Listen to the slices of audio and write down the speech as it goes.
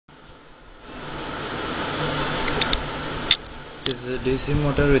This is a DC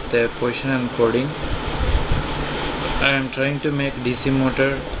motor with a position encoding. I am trying to make DC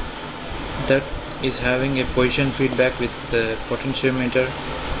motor that is having a position feedback with the potentiometer,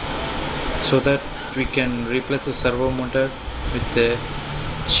 so that we can replace the servo motor with the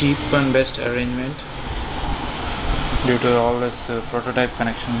cheap and best arrangement. Due to all this prototype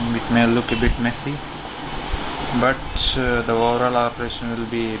connection, it may look a bit messy, but the overall operation will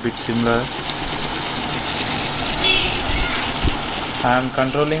be a bit similar. I am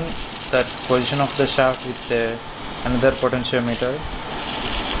controlling that position of the shaft with another potentiometer.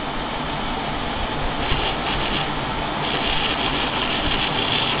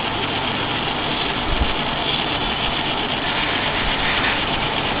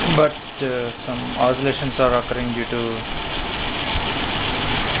 But some oscillations are occurring due to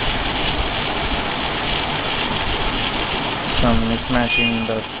some mismatch in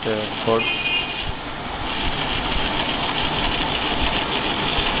that code.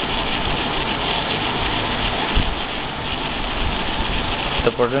 The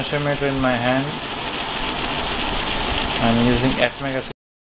potentiometer in my hand, I am using 8 megapixel